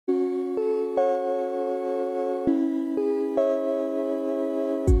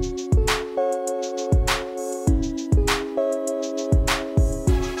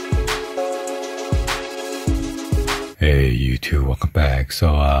welcome back.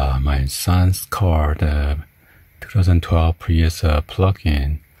 So my son's car, the 2012 Prius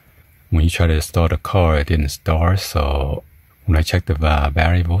plug-in, when you try to start the car, it didn't start. So when I checked the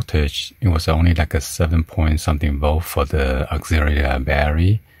battery voltage, it was only like a 7 point something volt for the auxiliary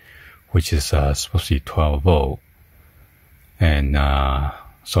battery, which is supposed to be 12 volt. And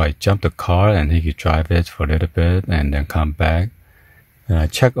so I jumped the car and he could drive it for a little bit and then come back. And I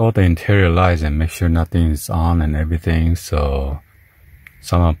check all the interior lights and make sure nothing is on and everything. So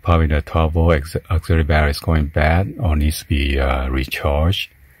somehow probably the 12 volt auxiliary battery is going bad or needs to be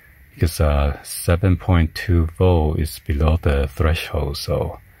recharged, because 7.2 volt is below the threshold.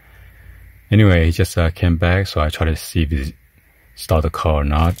 So anyway, he just came back, so I tried to see if he start the car or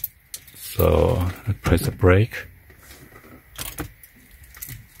not. So I press the brake.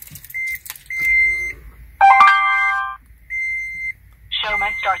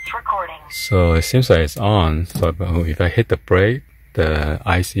 Starts recording. So it seems like it's on. So if I hit the brake, the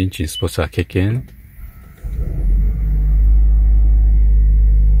IC engine is supposed to kick in.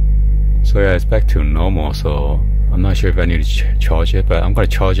 So yeah, it's back to normal. So I'm not sure if I need to charge it, but I'm going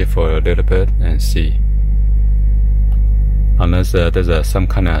to charge it for a little bit and see. Unless there's some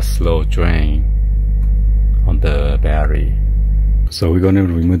kind of slow drain on the battery. So we're going to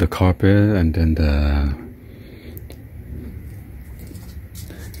remove the carpet and then the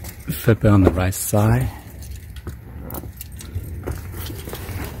flip it on the right side.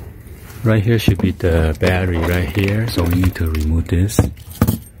 Right here should be the battery right here, so we need to remove this. Yeah,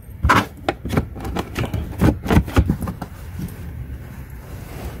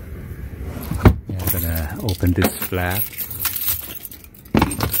 I'm gonna open this flap.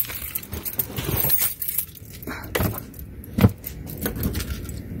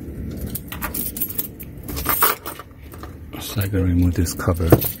 So I'm gonna remove this cover.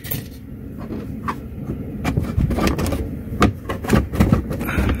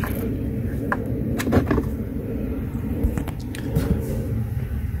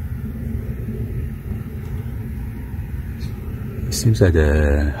 Seems like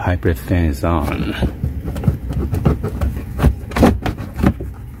the hybrid fan is on.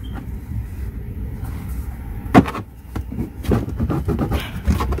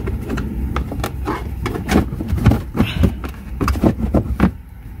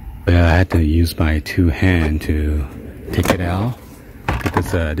 Yeah, I had to use my two hands to take it out,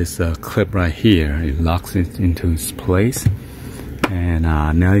 because this clip right here, it locks it into its place. And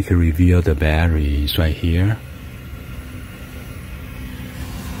now you can reveal the batteries right here.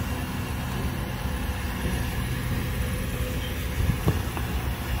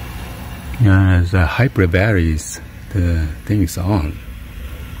 Yeah, the hybrid batteries, the thing is on.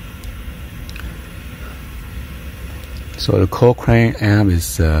 So the cold crank amp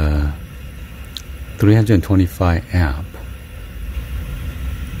is 325 amp.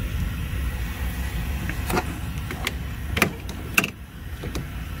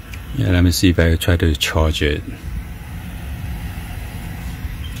 Yeah, let me see if I try to charge it.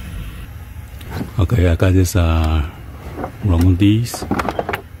 Okay, I got this Romandis.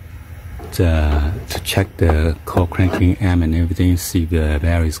 To check the cold cranking amp and everything, see if the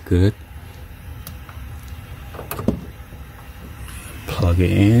battery is good. Plug it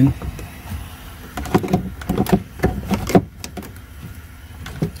in.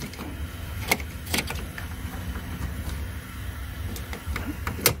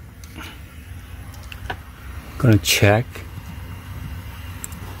 Gonna check.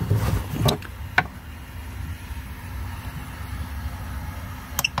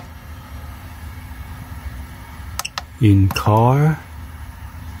 In car,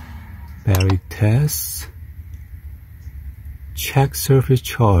 battery test, check surface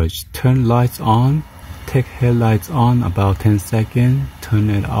charge, turn lights on, take headlights on about 10 seconds, turn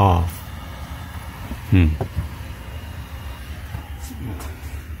it off.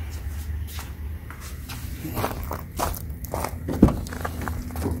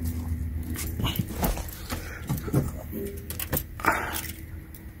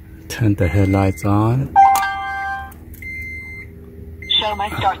 Turn the headlights on.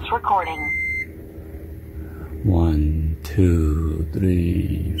 Starts recording. 1, 2,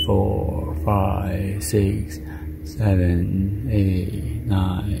 3, 4, 5, 6, 7, 8,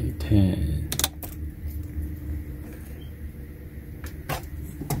 9, 10.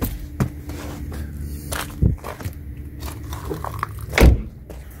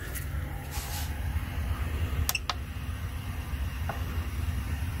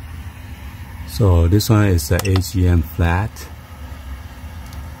 So this one is the AGM flat.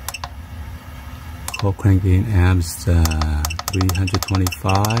 Cold cranking amps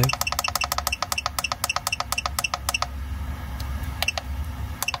 325.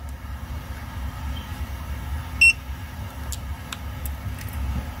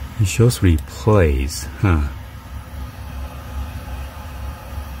 It shows replace, huh?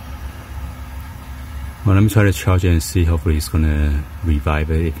 Well, let me try to charge it and see. Hopefully it's gonna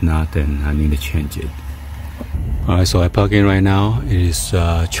revive it. If not, then I need to change it. Alright, so I plug in right now. It is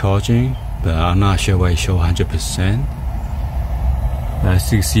charging, but I'm not sure why it shows 100%.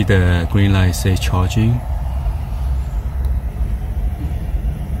 As you see, the green light say charging.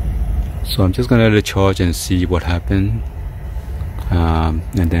 So I'm just gonna let it charge and see what happened.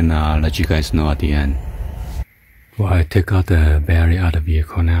 And then I'll let you guys know at the end. Well, I take out the battery out of the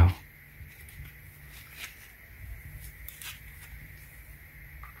vehicle now.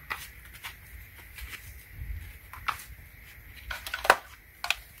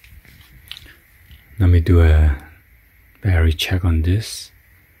 Let me do a battery check on this.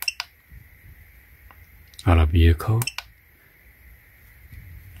 Out of vehicle.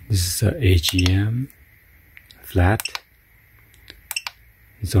 This is a AGM flat.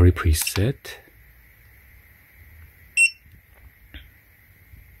 It's already preset.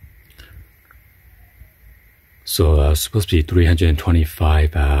 So it's supposed to be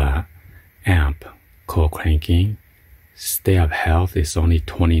 325 amp core cranking. State of health is only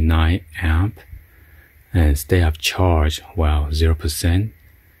 29 amp. And state of charge, wow, 0%.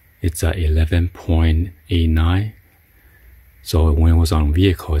 It's 11.89. So when it was on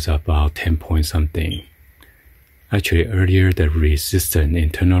vehicle, it's about 10 point something. Actually, earlier the resistance,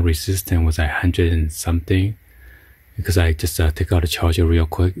 internal resistance was 100 and something. Because I just take out the charger real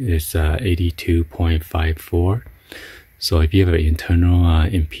quick, it's 82.54. So if you have an internal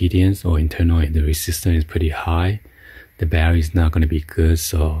impedance or internal the resistance is pretty high, the battery is not going to be good.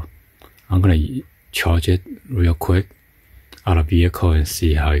 So I'm going to charge it real quick out of vehicle and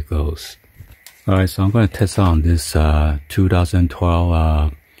see how it goes. Alright, so I'm going to test on this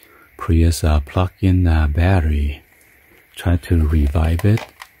 2012 Prius plug-in battery. Try to revive it.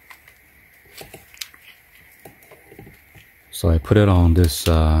 So I put it on this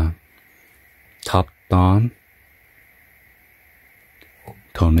top down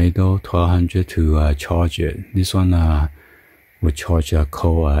Tornado 1200 to charge it. This one will charge a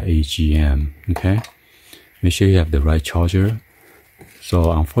cold AGM. Okay, make sure you have the right charger.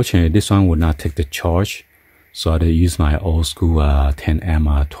 So unfortunately, this one would not take the charge. So I had to use my old school 10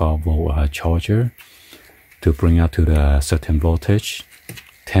 amp 12 volt charger to bring out to the certain voltage,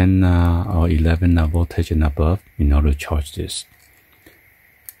 10 or 11 voltage and above, in order to charge this.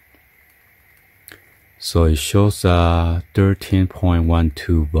 So it shows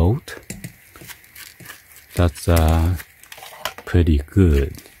 13.12 volt. That's pretty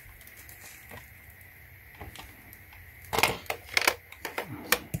good.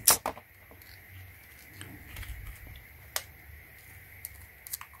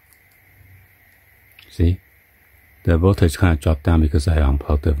 See, the voltage kind of dropped down because I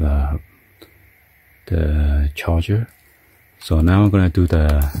unplugged the charger. So now I'm going to do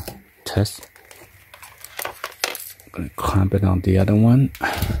the test. I'm going to clamp it on the other one.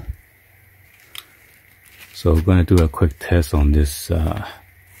 So we're going to do a quick test on this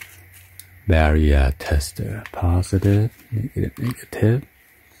battery tester. Positive, negative, negative.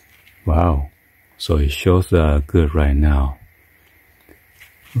 Wow. So it shows good right now.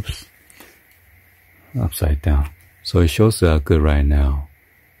 Oops. Upside down. So it shows good right now.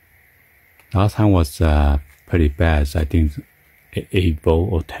 Last time was pretty bad. So I think 8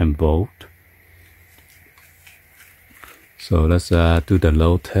 volt or 10 volt. So let's do the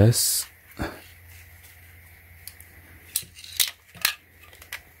load test.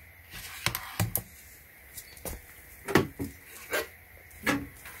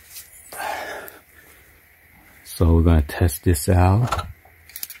 So we're going to test this out.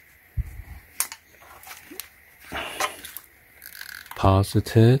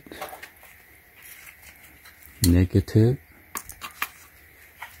 Positive, negative,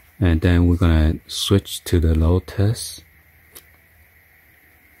 and then we're going to switch to the load test.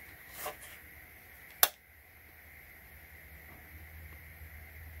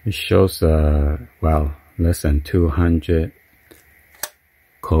 It shows well, less than 200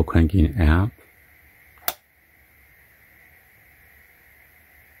 cold cranking amp.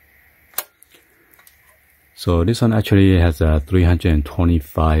 So this one actually has a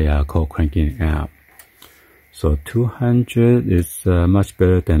 325 cold cranking amp. So 200 is much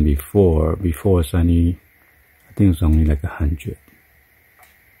better than before. Before it's only, I think it's only like 100.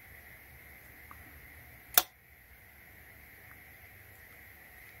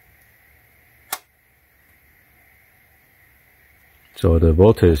 So the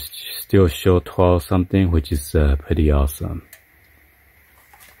voltage still show 12 something, which is pretty awesome.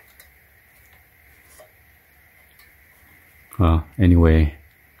 Well, anyway,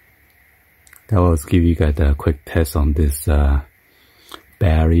 that was give you guys a quick test on this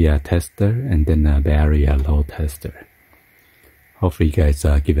barrier tester and then a barrier load tester. Hopefully you guys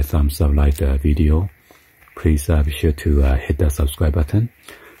give a thumbs up, like the video. Please be sure to hit the subscribe button,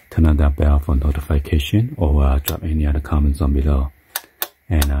 turn on the bell for notification, or drop any other comments on below.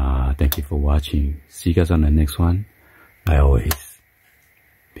 And thank you for watching. See you guys on the next one. Like always,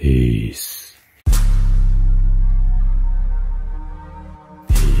 peace.